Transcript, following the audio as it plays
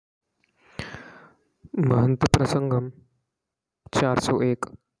महंत प्रसंगम 401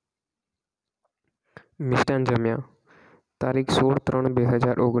 મિષ્ટાન જમ્યા. તારીખ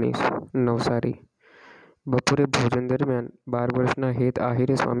 16/3/2019 નવસારી. બપોરે ભોજન દરમિયાન 12 વર્ષના હેત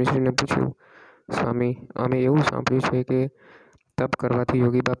આહિરે સ્વામીશ્રીને પૂછ્યું, સ્વામી, અમે એવું સાંભળ્યું છે કે તપ કરવાથી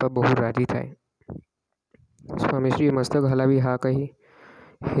યોગી બાપા બહુ રાજી થાય. સ્વામીશ્રીએ મસ્તક હલાવી હા કહી.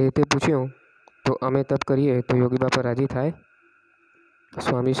 હેતે પૂછ્યું, તો અમે તપ કરીએ તો યોગી બાપા રાજી થાય?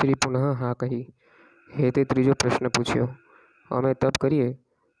 સ્વામીશ્રી પુનઃ હા કહી. હેતે ત્રીજો પ્રશ્ન પૂછ્યો, અમે તપ કરીએ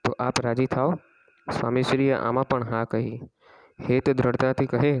તો આપ રાજી થાઓ? સ્વામીશ્રીએ આમાં પણ હા કહી. હેત દ્રઢતાથી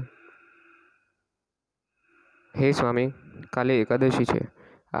કહે, હે સ્વામી, કાલે એકાદશી છે.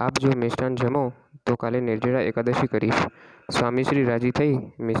 આપ જો મિષ્ટાન જમો તો કાલે નિર્જળા એકાદશી કરીશ. સ્વામીશ્રી રાજી થઈ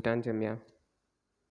મિષ્ટાન જમ્યા.